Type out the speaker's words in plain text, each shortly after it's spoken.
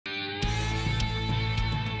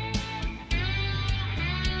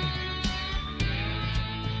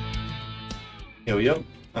Yo,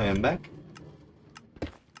 I am back.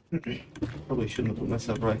 Probably shouldn't have put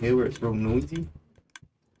myself right here where it's real noisy.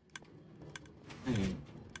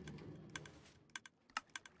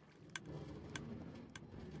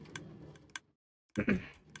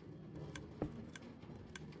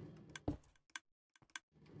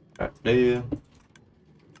 Right there.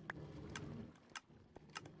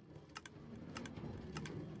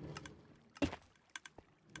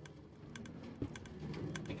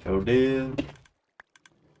 Go there.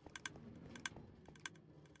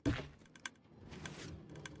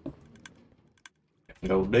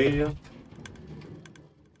 Go there.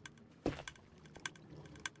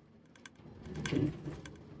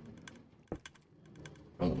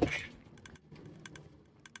 Oh.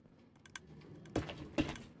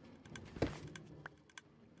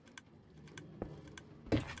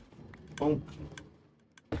 Oh.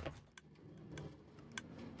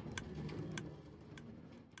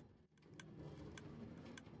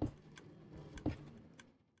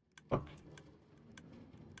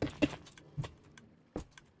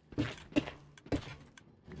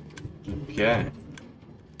 Okay.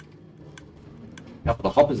 Now for the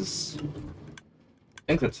hoppers. I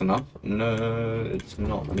think that's enough. No, it's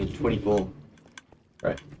not. I need 24.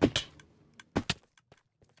 Right.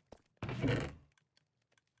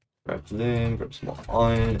 Grab them, grab some more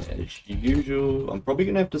iron as usual. I'm probably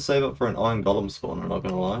gonna have to save up for an iron golem spawn, I'm not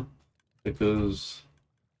gonna lie. Because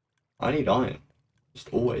I need iron. Just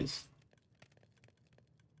always.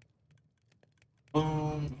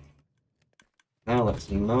 Now that's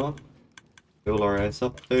enough. Fill our ass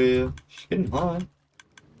up there. She's getting high.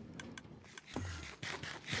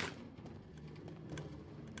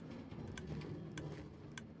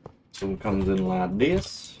 So it comes in like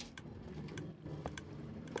this.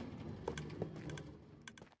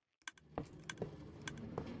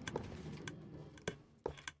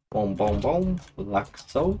 Boom, boom, boom, like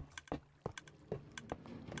so.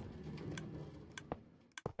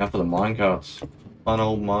 Now for the minecarts. Fun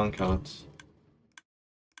old minecarts.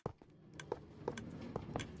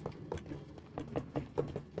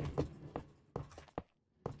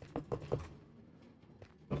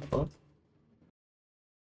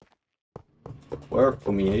 Work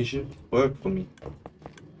for me, Asia. Work for me.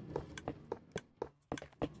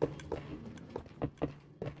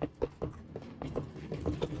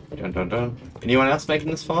 Dun dun dun. Anyone else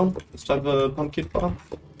making this farm? This type of pumpkin farm?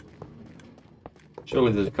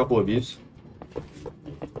 Surely there's a couple of yous.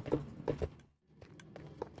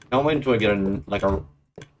 Can't wait until I get a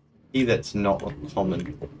key that's not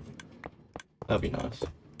common. That'd be nice.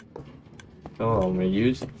 Oh, I'm gonna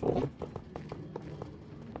use it for.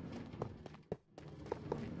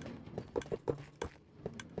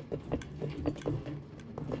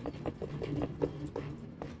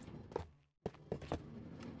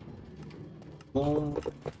 Oh.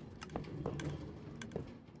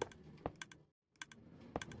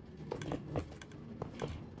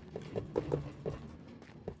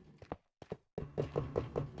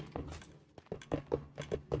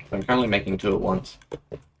 I'm currently making 2 at once.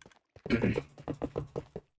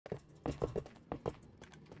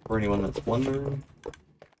 For anyone that's wondering.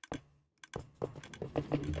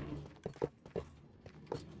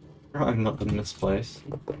 I'm not in this place.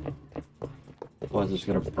 Otherwise I'm just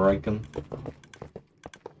gonna break them.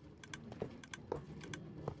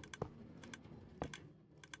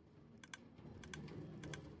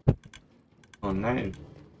 Oh no.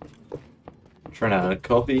 Trying out a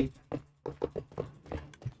coffee.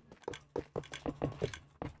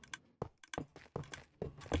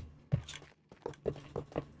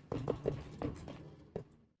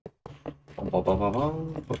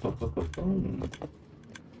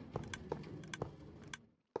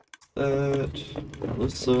 That,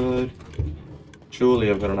 this side. Surely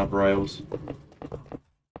I've got enough rails.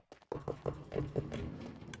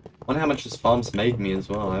 Wonder how much this farm's made me as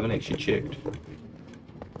well. I haven't actually checked.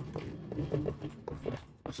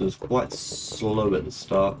 So it's quite slow at the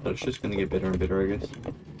start, but it's just gonna get better and better, I guess.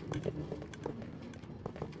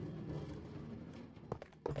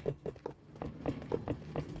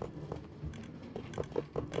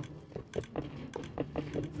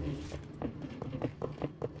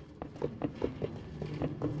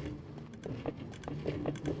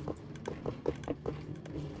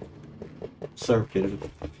 So repetitive.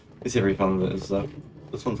 It's every farm that is though.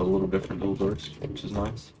 This one's a little different to all the rest, which is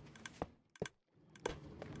nice.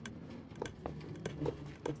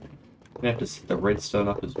 I have to set the redstone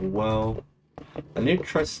up as well. I need to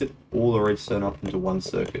try to set all the redstone up into one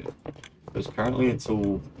circuit. Because currently it's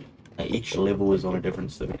all, each level is on a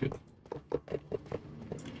different circuit.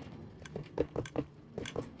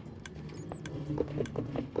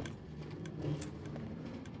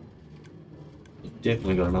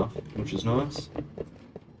 Definitely got enough, which is nice.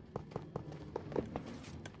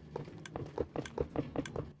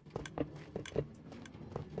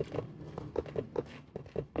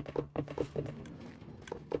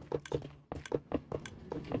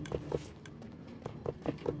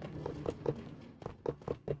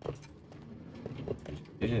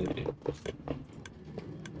 Yeah.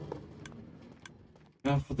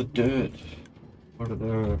 Now for the dirt. For the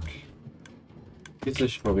dirt. Guess I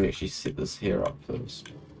should probably actually set this here up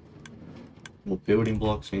first. More building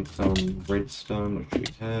blocks, need some redstone, which we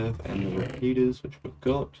have, and the repeaters, which we've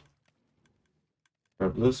got.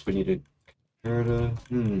 Grab this, we need a comparator.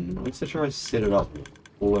 Let's try to set it up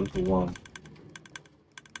all into one.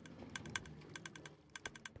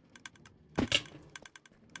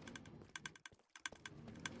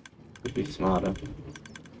 Could be smarter.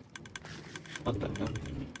 What the hell?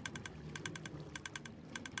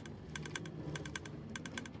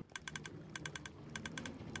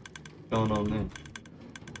 What's going on there?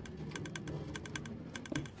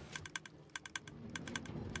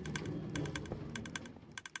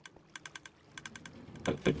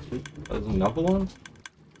 I fixed it. There's another one?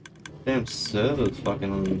 Damn server's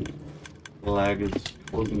fucking lag is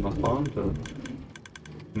causing my phone to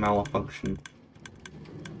malfunction.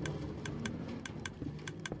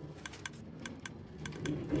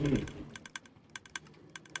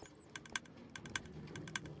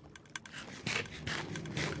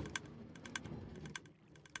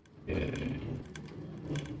 Yeah.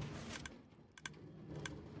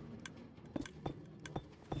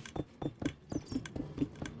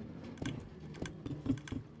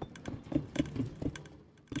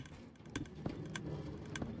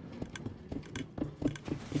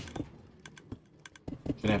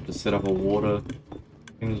 Gonna have to set up a water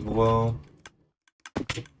thing as well.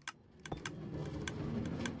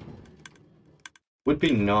 Would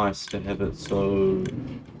be nice to have it so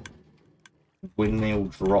when they all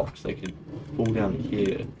dropped they could pull down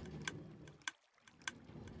here.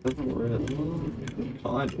 Doesn't really,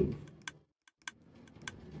 kind of.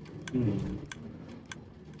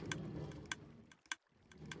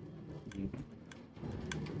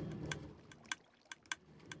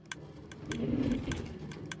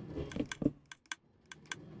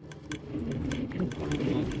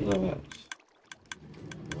 Like that.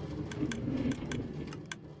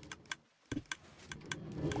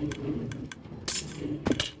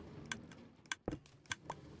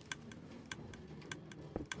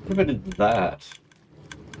 What if I did that?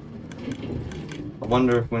 I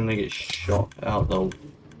wonder if when they get shot out, they'll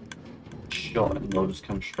shot and they'll just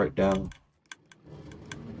come straight down.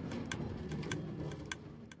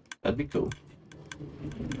 That'd be cool.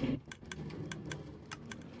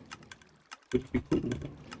 Would be cool.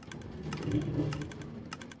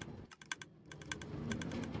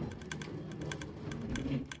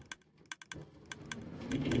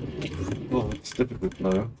 Oh, it's difficult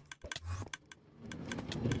though.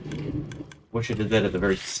 Wish I did that at the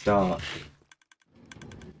very start.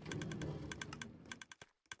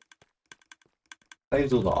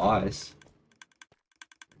 Saves all the ice.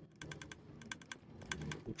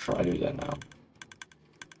 We'll try to do that now.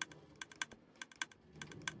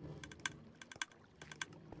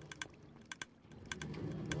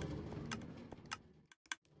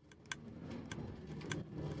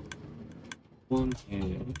 One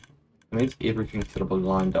here. It means everything's gonna be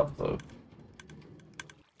lined up though.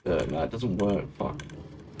 No, it doesn't work. Fuck.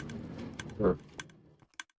 Sure.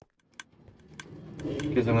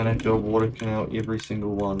 Because I'm gonna have to do a water canal every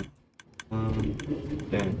single one.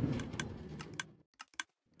 Damn.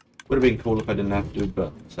 Would have been cool if I didn't have to,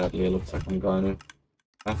 but sadly it looks like I'm going to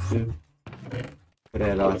have to. But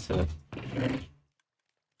yeah, like I said.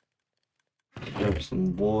 Grab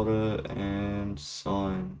some water and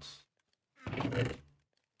signs.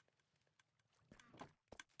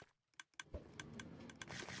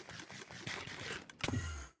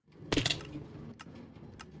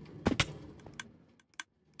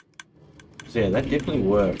 So yeah, that definitely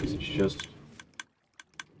works, it's just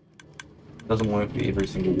doesn't work for every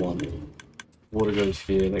single one. Water goes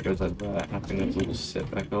here, that goes like that, I think that's all just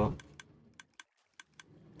set back up.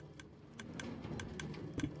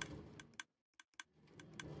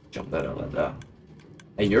 Jump that out like that.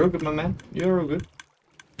 Hey, you're all good, my man. You're all good.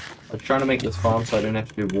 I'm trying to make this farm so I don't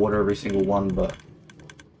have to do water every single one, but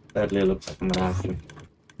sadly it looks like I'm gonna have to.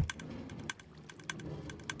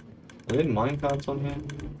 Are there minecarts on here?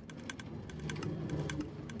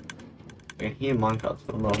 I can hear minecarts,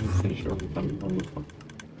 but I'm not 100% sure if it's coming from this one.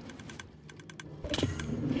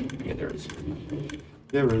 Yeah, there is.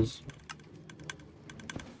 There is.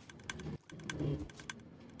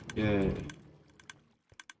 Yeah.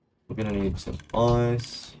 We're gonna need some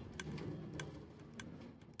ice.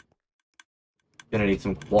 Gonna need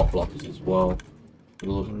some quad blocks as well. A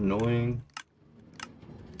little annoying.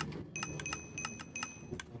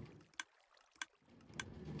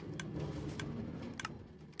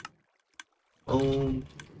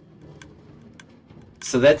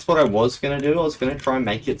 So that's what I was gonna do. I was gonna try and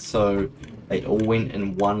make it so they all went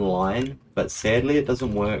in one line, but sadly it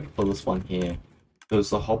doesn't work for this one here. Because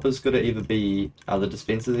the hopper's gotta either be, the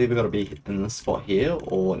dispenser's either gotta be in this spot here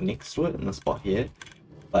or next to it in the spot here.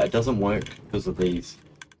 But it doesn't work because of these.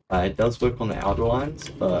 It does work on the outer lines,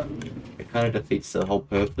 but it kind of defeats the whole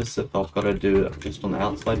purpose if I've got to do it just on the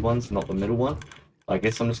outside ones, not the middle one. I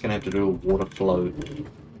guess I'm just gonna have to do a water flow,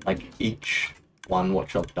 like each one,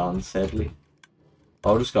 which I've done, sadly.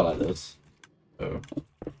 I'll just go like this. So,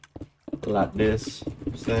 like this,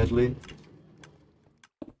 sadly.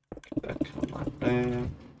 That come like that.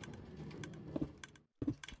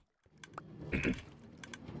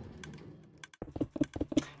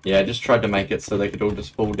 Yeah, I just tried to make it so they could all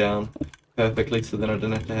just fall down perfectly, so then I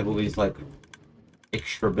didn't have to have all these like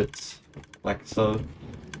extra bits like so.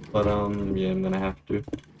 But yeah, I'm gonna have to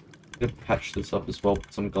patch this up as well.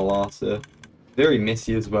 Put some glass there. Very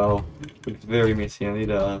messy as well. It's very messy. I need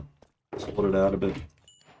to sort it out a bit.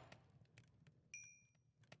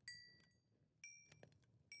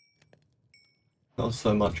 Not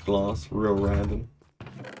so much glass, real random.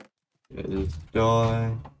 It is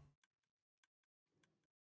dye.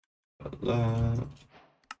 Got that.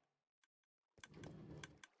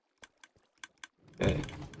 Okay.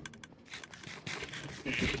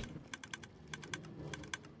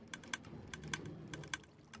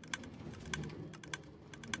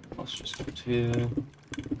 Let's just put here.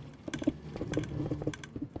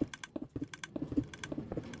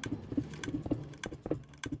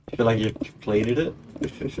 I feel like you've completed it.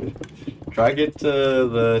 Try get to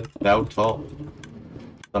the bell top.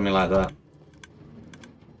 Something like that.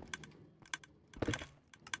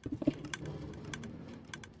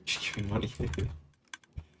 Just give me money.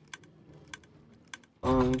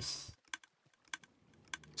 Nice.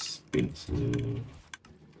 Expensive.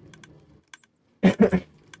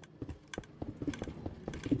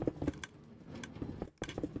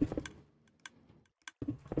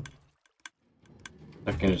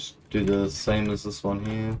 I can just do the same as this one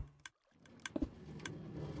here.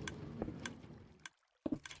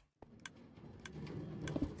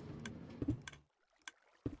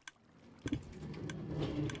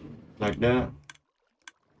 Like that.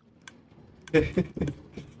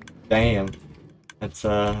 Damn. That's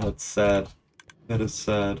sad. That is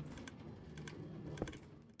sad.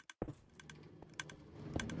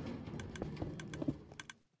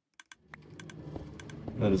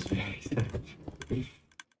 That is very sad.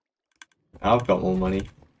 I've got more money.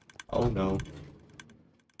 Oh no.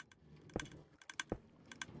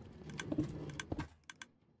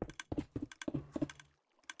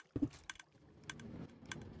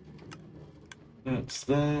 That's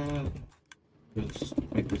that. Let's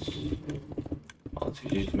make this. Oh, let's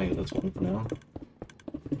just make this one for now.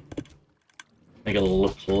 Make it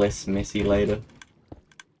look less messy later.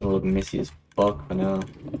 It'll look messy as fuck for now.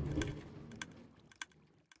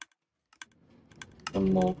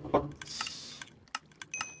 Some more quartz.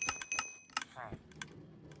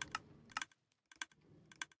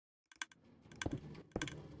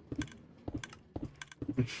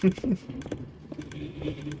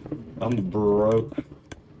 I'm broke.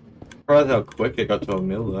 Surprised how quick it got to a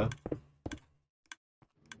mil though.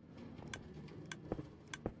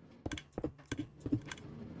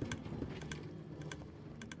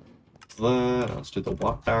 Let's do the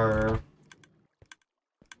water.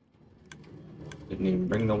 Didn't even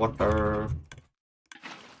bring the water.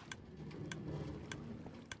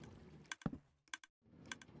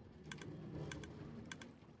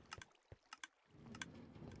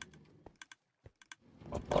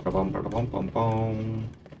 Bum, bum, bum, bum.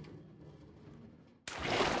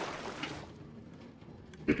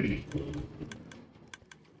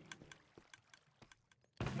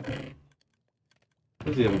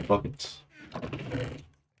 Where's the other buckets?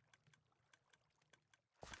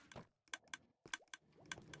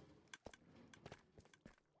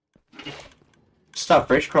 Start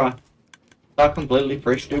fresh, cry. Start completely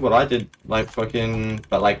fresh, do what I did, like fucking,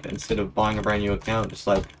 but like instead of buying a brand new account, just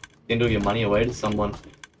like send all your money away to someone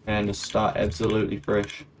and just start absolutely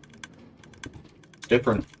fresh. It's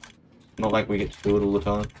different. Not like we get to do it all the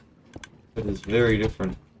time. It is very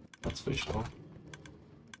different. That's for sure.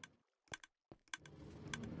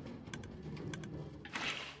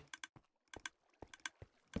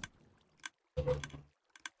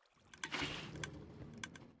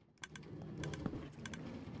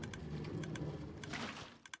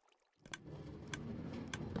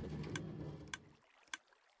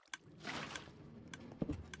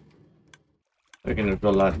 We're gonna go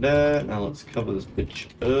like that. Now let's cover this bitch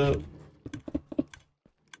up.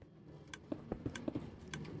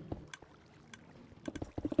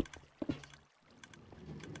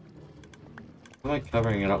 Am I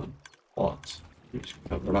covering it up? What? Just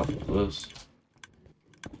cover it up with this.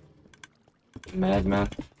 Madman.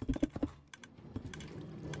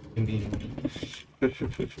 Okay.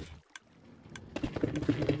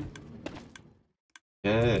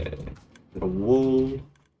 Bit of wool.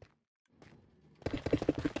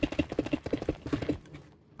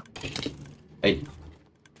 Hey.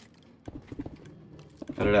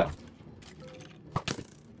 Cut it out.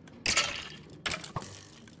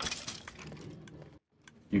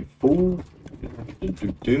 You fool.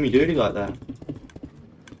 Do me dirty like that.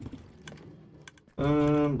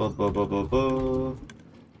 Blah blah blah blah blah.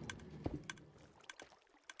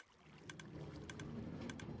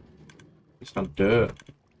 It's not dirt.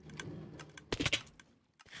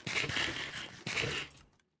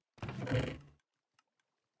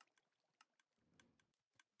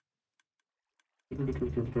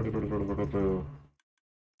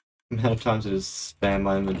 Amount of times I just spam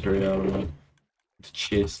my inventory out of the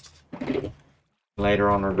chest. Later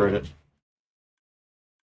on regret it.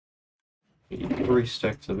 We need 3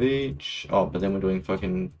 stacks of each. Oh, but then we're doing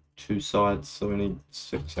fucking 2 sides, so we need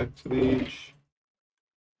 6 stacks of each.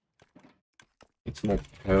 Need some more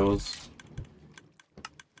pearls.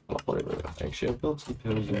 Oh, whatever. Actually, I've got some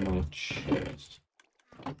pearls in my chest.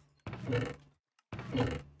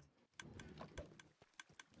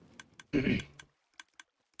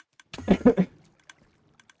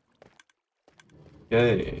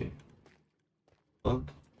 Okay. Fuck.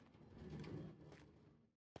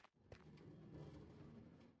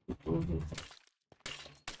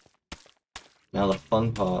 Now the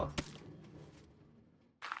fun part.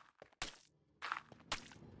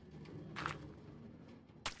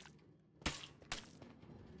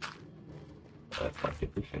 Fuck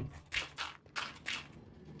everything.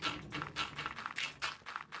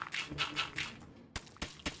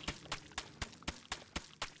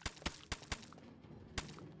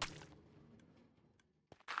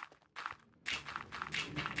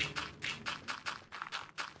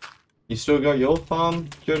 You still got your farm,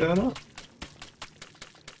 Jordana?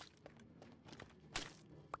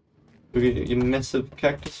 Your massive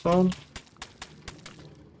cactus farm?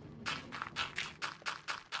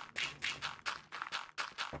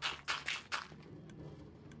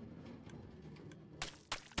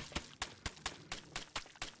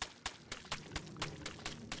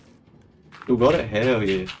 You got it? Hell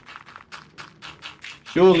yeah.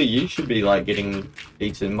 Surely you should be like getting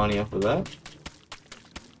decent money off of that.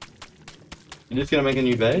 You're just gonna make a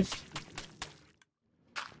new base?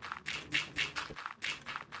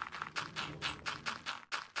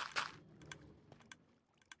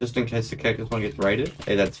 Just in case the cactus one gets raided?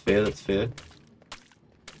 Hey, that's fair, that's fair.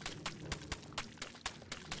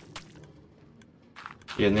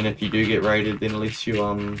 Yeah, and then if you do get raided, then at least you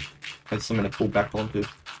have something to fall back onto.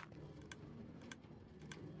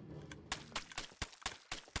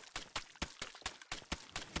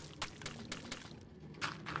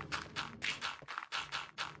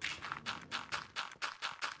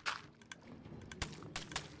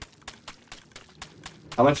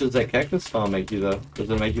 How much does that cactus farm make you though?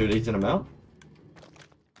 Does it make you a decent amount?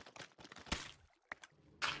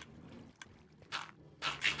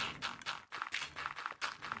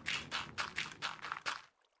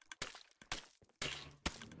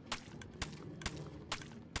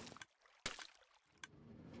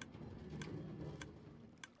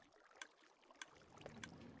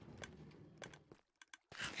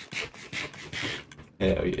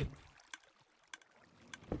 Hell yeah.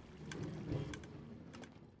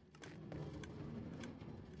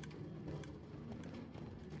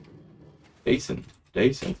 Decent,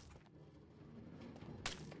 decent.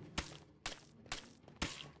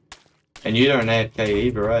 And you don't AFK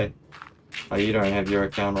either, eh? Like, you don't have your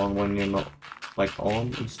account on when you're not, like,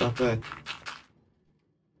 on and stuff, eh?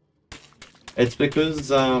 It's because,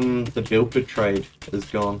 the Bilford trade is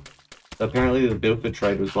gone. Apparently the Bilford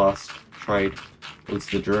trade was last trade, was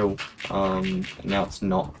the drill. Now it's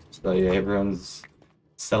not. So yeah, everyone's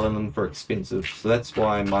selling them for expensive. So that's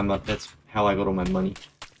why that's how I got all my money.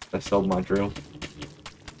 I sold my drill.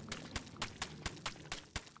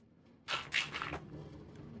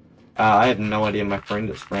 I have no idea, my friend.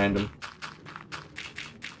 It's random.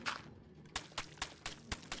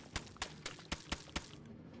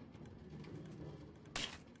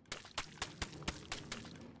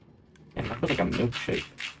 And I feel like a milkshake.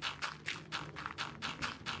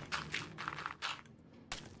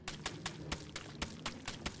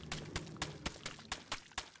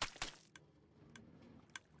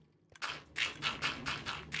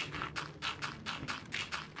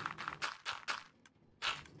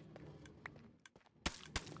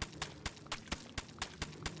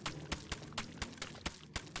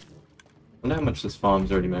 wonder how much this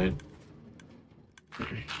farm's already made.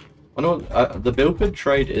 I know the Bilford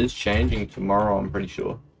trade is changing tomorrow, I'm pretty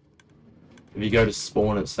sure. If you go to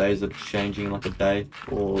spawn, it says it's changing like a day,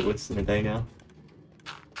 or less than a day now.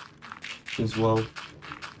 As well.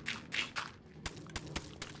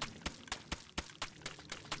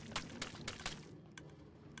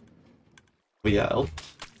 But yeah, okay,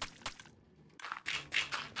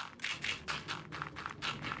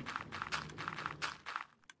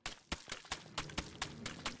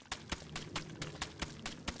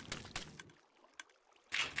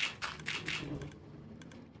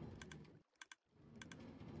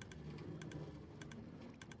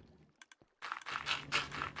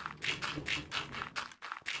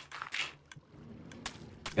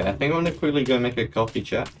 I think I'm gonna quickly go make a coffee,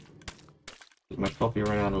 chat. My coffee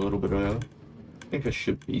ran out a little bit early. I think I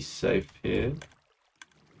should be safe here.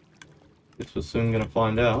 Guess we're soon gonna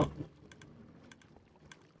find out.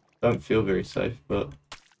 Don't feel very safe, but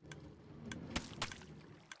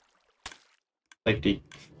safety.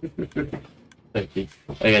 Safety.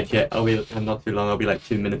 Okay, yeah, I'm not too long. I'll be like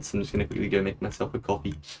 2 minutes. I'm just gonna quickly go make myself a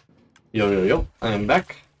coffee. Yo, I am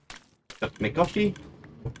back. Got my coffee.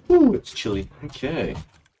 Ooh, it's chilly. Okay.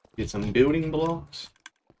 Get some building blocks.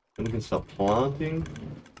 Then we can start planting.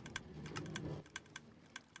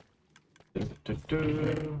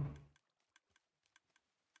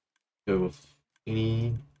 Go with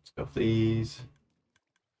any. Let's go with these.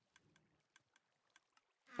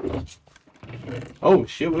 Oh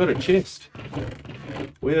shit, we got a chest.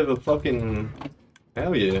 We have a fucking...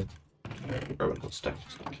 Hell yeah. Grab a whole stack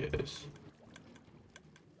just in case.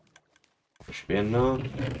 Should be enough.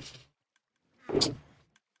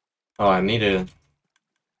 Oh, I need to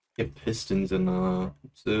get pistons and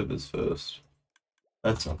servers first.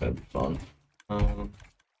 That's not gonna be fun.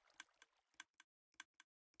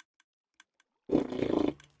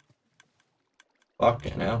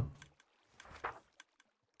 Fucking hell.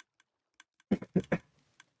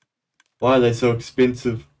 Why are they so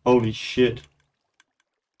expensive? Holy shit.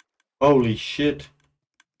 Holy shit.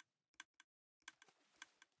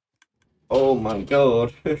 Oh my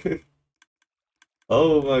god.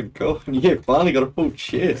 Oh my god. Yeah, finally got a full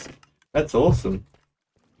chest. That's awesome.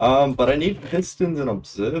 But I need pistons and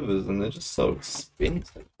observers, and they're just so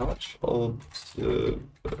expensive. How much observer?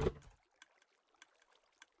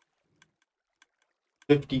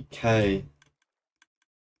 50k.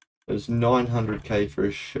 There's 900k for a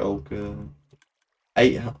shulker.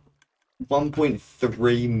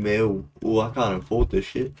 1.3 mil. Oh, I can't afford this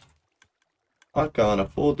shit. I can't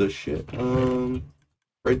afford this shit.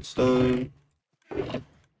 Redstone.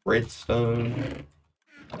 Redstone.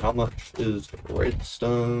 How much is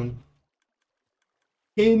redstone?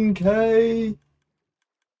 10k.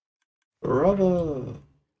 Brother.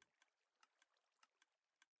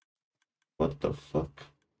 What the fuck?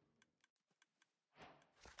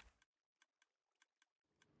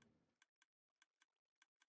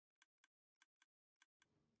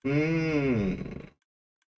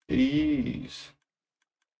 Jeez.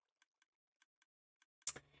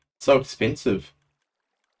 So expensive.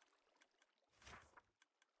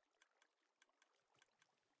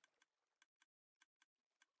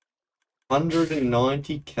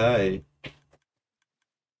 $190k.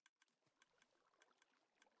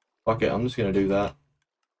 Okay, I'm just gonna do that.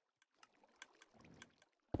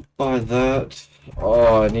 Buy that.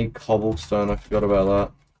 Oh, I need cobblestone. I forgot about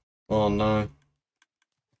that. Oh no.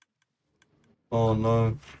 Oh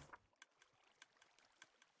no.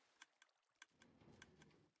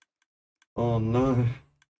 Oh no.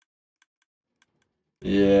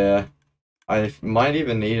 Yeah. I might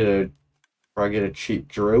even need to try get a cheap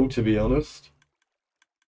drill, to be honest.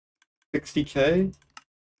 60k?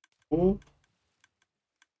 Cool.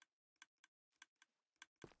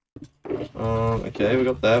 Okay, we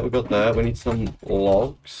got that, we got that. We need some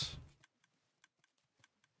logs.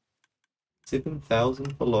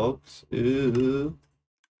 7,000 for logs. Ew.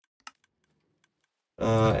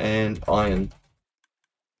 And iron.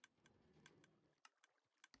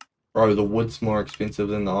 Bro, the wood's more expensive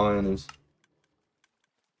than the iron is.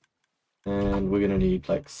 And we're gonna need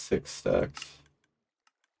like 6 stacks.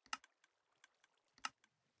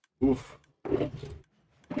 Oof.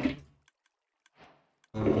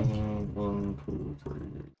 1, 2, 3.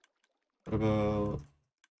 What about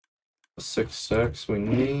 6 stacks we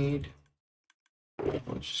need?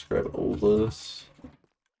 Let's just grab all this.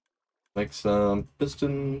 Make some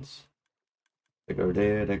pistons. They go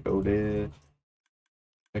there, they go there.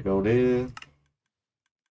 They go there.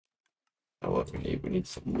 Now what we need? We need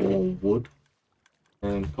some more wood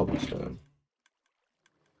and cobblestone.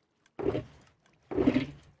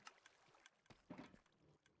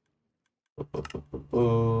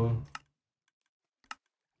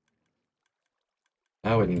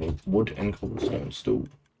 Now we need wood and cobblestone still.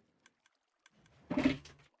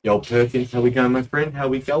 Yo, Perkins, how we going, my friend? How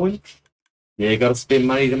we going? Yeah, gotta spend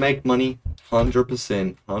money to make money.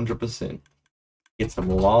 100%. 100%. Get some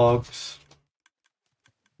logs.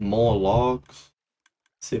 More logs.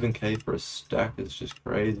 7k for a stack is just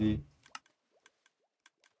crazy.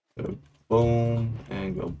 Go boom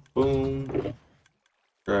and go boom.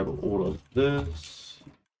 Grab all of this.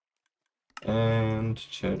 And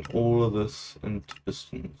turn all of this into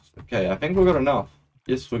pistons. Okay, I think we got enough.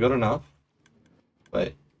 Yes, we got enough.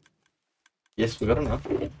 Wait. Yes, we got enough.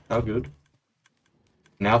 How good.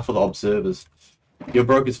 Now for the observers. You're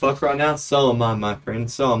broke as fuck right now? So am I, my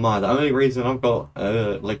friend. So am I. The only reason I've got,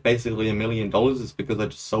 like, basically $1 million is because I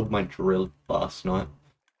just sold my drill last night.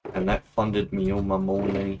 And that funded me all my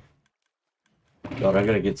money. God, I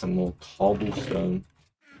gotta get some more cobblestone.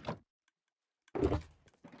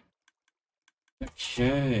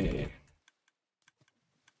 Okay.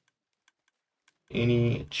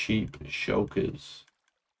 Any cheap shulkers?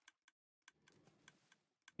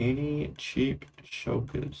 Any cheap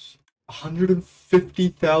shulkers?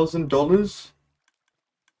 $150,000?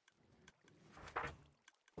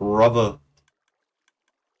 Brother.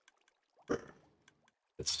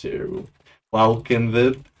 That's terrible. Welcome,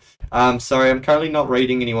 Vid. Sorry, I'm currently not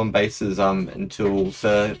rating anyone bases until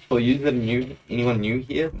so for you that are new, anyone new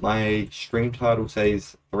here, my stream title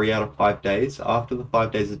says 3 out of 5 days. After the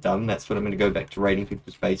 5 days are done, that's when I'm going to go back to rating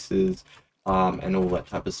people's bases, and all that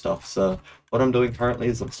type of stuff. So what I'm doing currently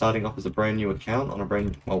is I'm starting off as a brand new account on a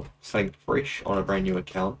starting fresh on a brand new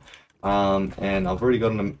account, and I've already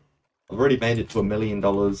made it to $1 million.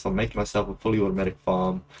 I'm making myself a fully automatic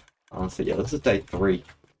farm. So yeah, this is day 3.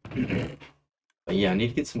 But yeah, I need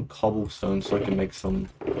to get some cobblestone so I can make some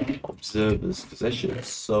observers, because that shit is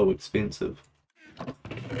so expensive.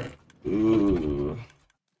 Ooh.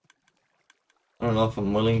 I don't know if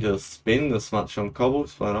I'm willing to spend this much on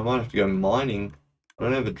cobblestone. I might have to go mining. I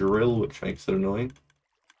don't have a drill, which makes it annoying.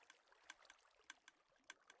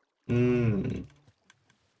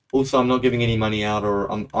 Also, I'm not giving any money out,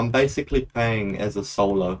 or I'm basically paying as a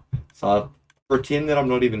solo. So I pretend that I'm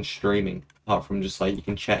not even streaming, apart from just like you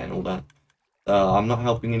can chat and all that. I'm not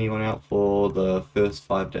helping anyone out for the first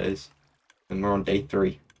 5 days, and we're on day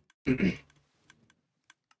 3.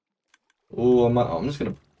 Oh, I'm just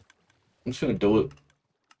gonna do it.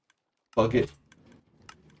 Fuck it.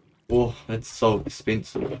 Oh, that's so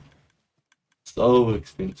expensive. So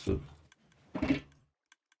expensive.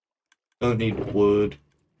 Don't need wood.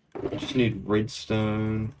 Just need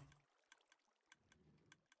redstone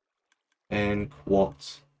and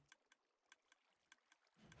quartz.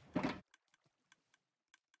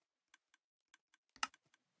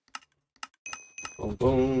 Boom,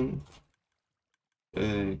 boom.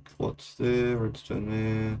 Okay, quartz there, redstone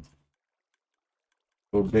there.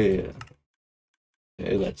 Go there.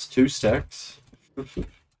 Okay, that's 2 stacks.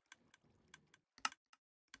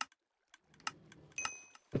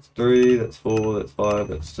 That's 3, that's 4, that's 5,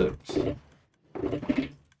 that's 6.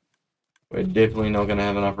 We're definitely not gonna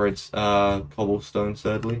have enough cobblestone,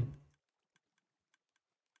 sadly.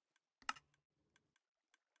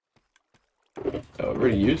 Oh, I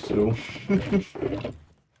already used it all.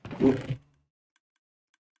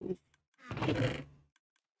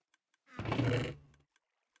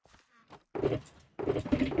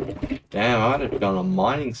 Damn, I'd have gone on a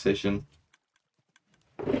mining session.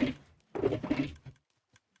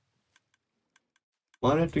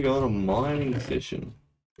 Might have to go on a mining session.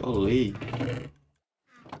 Golly.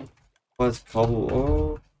 Why's cobble?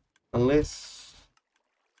 Oh, unless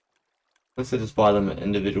I just buy them at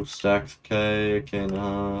individual stacks. Okay, and a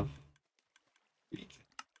half.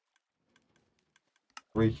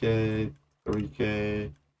 3k,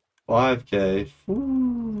 3k, 5k.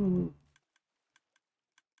 Woo.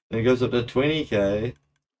 Then it goes up to 20k.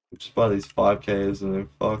 Just buy these 5ks and then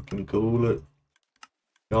fucking cool it.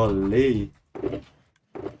 Golly.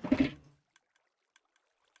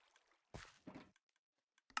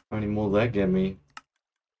 How many more that get me?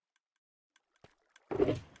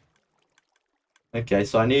 Okay,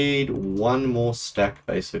 so I need 1 more stack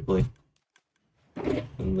basically.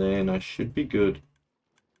 And then I should be good.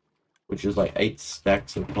 Which is like 8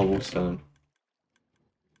 stacks of cobblestone.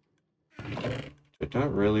 I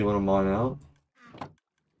don't really want to mine out.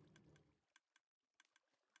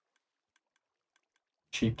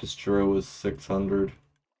 Cheapest drill was 600.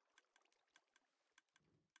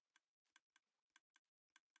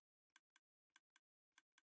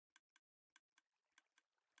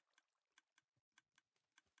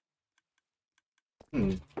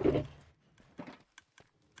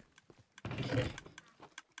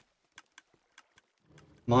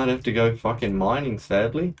 Might have to go fucking mining,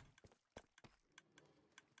 sadly.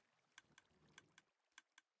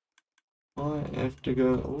 Might have to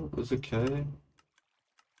go... Oh, there's a K.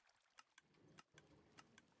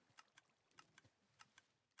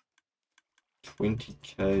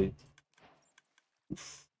 $20K.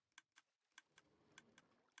 Oof.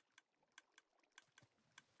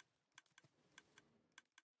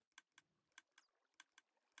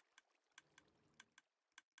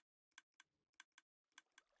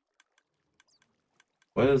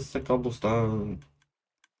 Where's the cobblestone?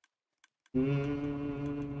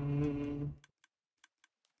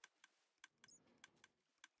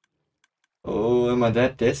 Oh, am I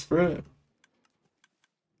that desperate?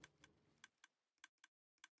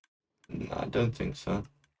 No, I don't think so.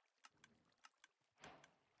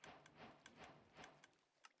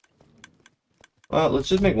 Well, let's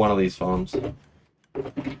just make one of these farms.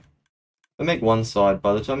 I make one side.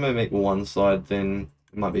 By the time I make one side, then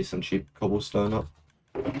there might be some cheap cobblestone up.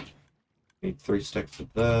 Need 3 stacks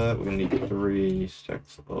of that. We're gonna need 3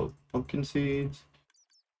 stacks of pumpkin seeds.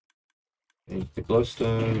 We need the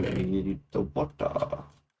glowstone. We need the water.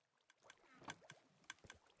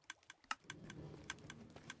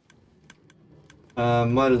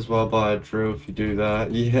 Might as well buy a drill if you do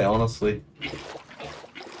that. Yeah, honestly.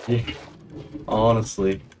 Yeah,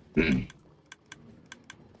 honestly.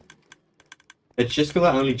 It's just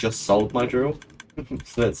because I only just sold my drill.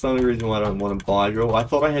 So that's the only reason why I don't want to buy a drill. I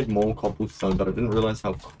thought I had more cobblestone, but I didn't realize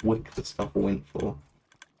how quick the stuff went for.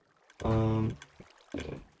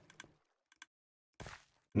 Okay.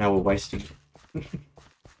 Now we're wasting it.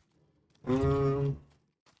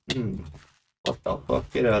 What the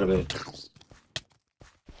fuck? Get out of it.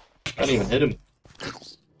 Can't even hit him.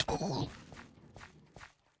 Okay,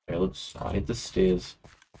 let's... I need the stairs.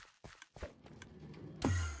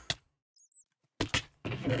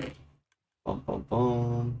 Bum, bum,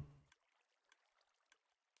 bum.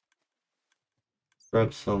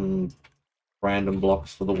 Grab some random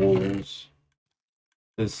blocks for the walls.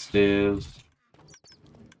 There's stairs.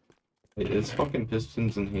 Wait, there's fucking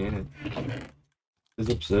pistons in here. There's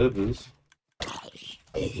observers.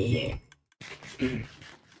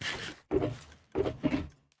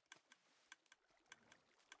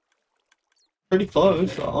 Pretty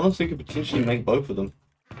close. I honestly could potentially make both of them.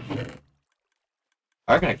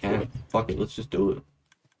 I reckon I can. Fuck it, let's just do it.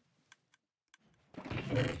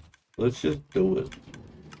 Let's just do it.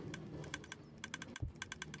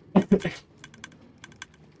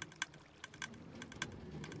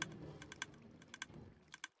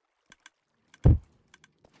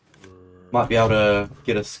 Might be able to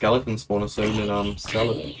get a skeleton spawner soon and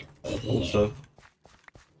sell it. Also,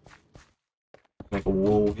 make a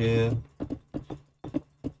wall here.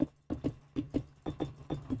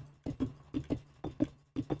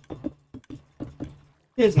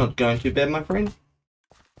 It's not going too bad, my friend.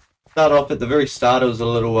 Start off at the very start. It was a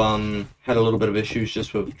little had a little bit of issues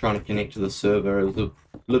just with trying to connect to the server. It was a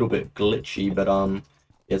little bit glitchy, but yeah,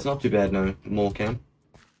 it's not too bad no more, Cam.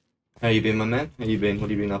 How you been, my man? How you been?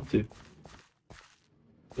 What have you been up to?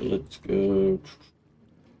 Let's go.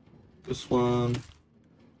 This one.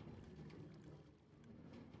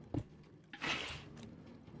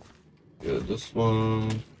 Go this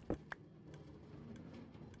one.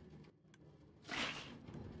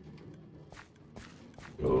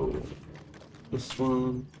 Go this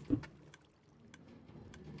one.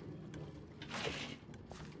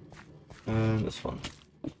 And this one.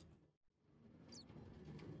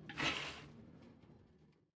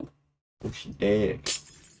 Oh, she dead.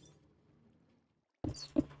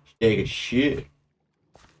 She dead as shit.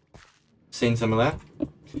 Seen some of that?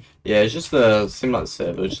 Yeah, it's just the seemed like the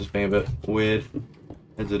server. It's just being a bit weird,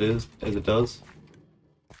 as it does.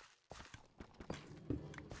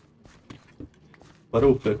 But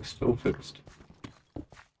all fixed, all fixed.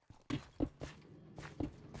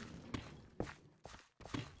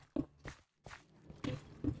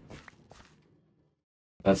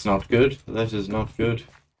 That's not good. That is not good.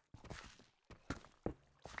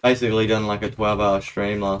 Basically done like a 12-hour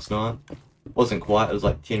stream last night. Wasn't quite, it was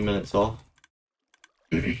like 10 minutes off.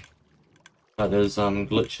 But there's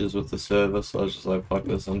glitches with the server, so I was just like, fuck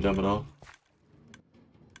this, I'm jumping off.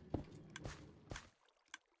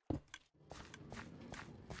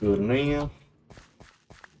 Good now.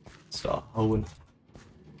 Start hoeing.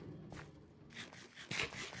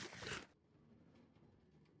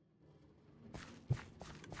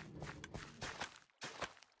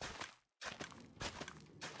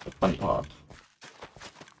 The fun part.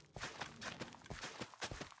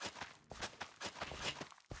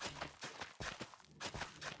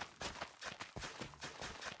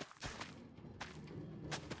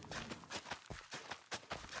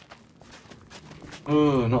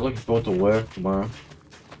 Oh, not looking forward to work tomorrow.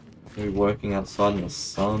 I'll be working outside in the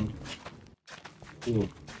sun. Ooh,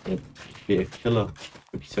 it'd be a killer.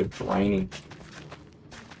 It'd be so draining.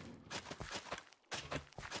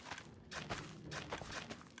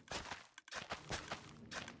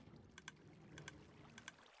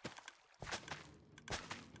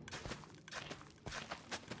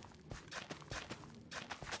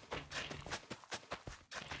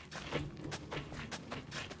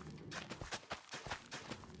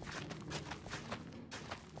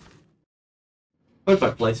 Hope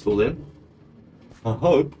I placed all them. I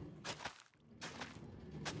hope.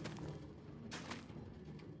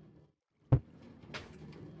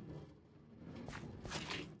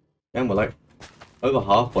 And we're like over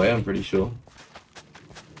halfway, I'm pretty sure.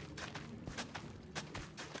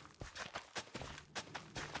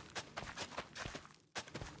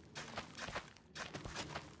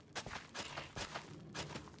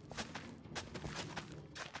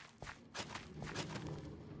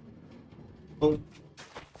 Oh.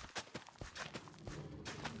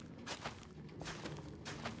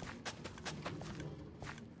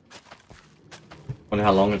 Wonder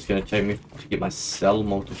how long it's going to take me to get my cell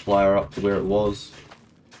multiplier up to where it was.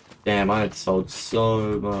 Damn, I had sold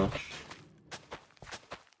so much.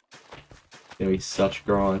 It's going to be such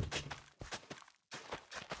grind.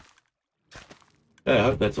 Yeah, I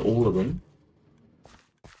hope that's all of them.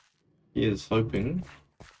 Here's hoping.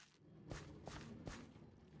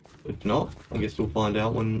 If not, I guess we'll find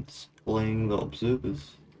out when it's playing the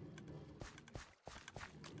observers.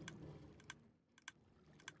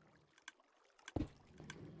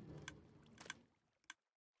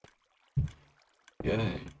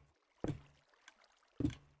 Okay.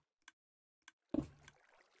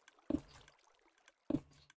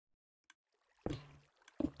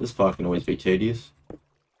 This part can always be tedious.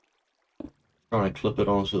 Trying to clip it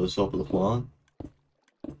onto the top of the plant.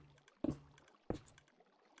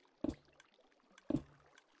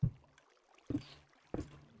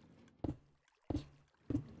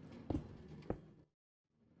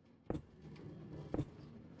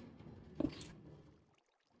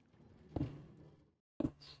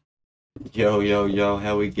 Yo, yo, yo,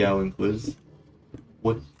 how we going, Quiz?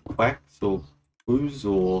 What, Quacks or Quiz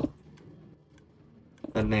or...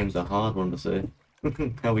 That name's a hard one to say.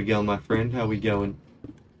 How we going, my friend? How we going?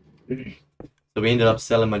 So we ended up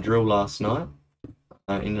selling my drill last night.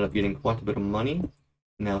 I ended up getting quite a bit of money.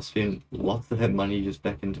 Now I've spent lots of that money just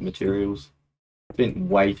back into materials. Spent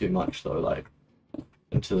way too much though, like,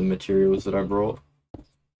 into the materials that I brought.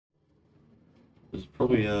 It was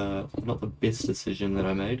probably not the best decision that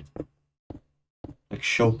I made. Like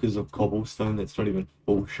shulkers of cobblestone, that's not even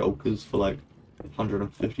full shulkers for like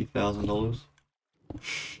 $150,000.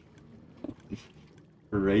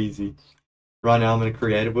 Crazy. Right now I'm in a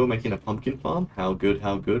creative wheel making a pumpkin farm. How good,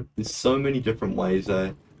 how good. There's so many different ways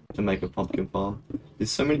to make a pumpkin farm. There's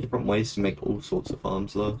so many different ways to make all sorts of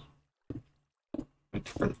farms though. Like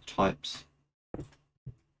different types.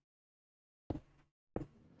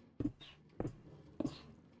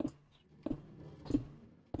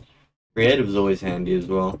 Creative is always handy as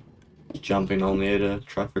well. Jumping on there to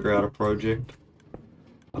try to figure out a project,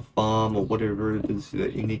 a farm, or whatever it is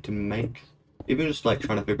that you need to make. Even just like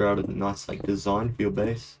trying to figure out a nice like design for your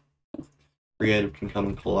base. Creative can come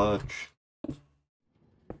in clutch.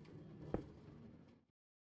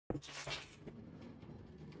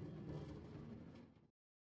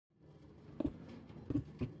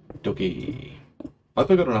 Dookie. I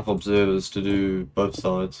hope I got enough observers to do both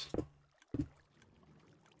sides.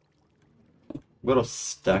 I've got a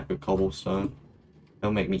stack of cobblestone.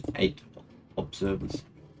 That'll make me 8 observers.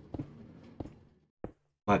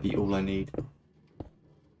 Might be all I need.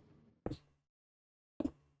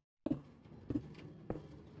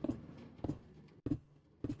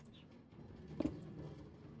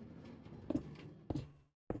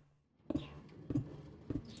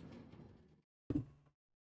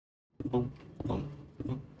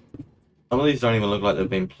 Some of these don't even look like they've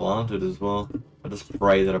been planted as well. I just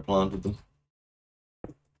pray that I planted them.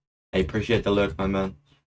 Hey, appreciate the lurk, my man.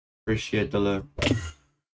 Appreciate the lurk.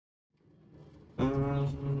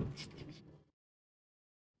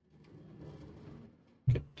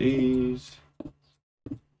 Get these.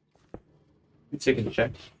 2 seconds,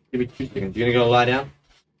 check. Give me 2 seconds. You gonna go lie down?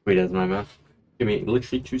 Wait, that's my man. Give me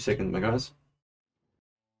literally 2 seconds, my guys.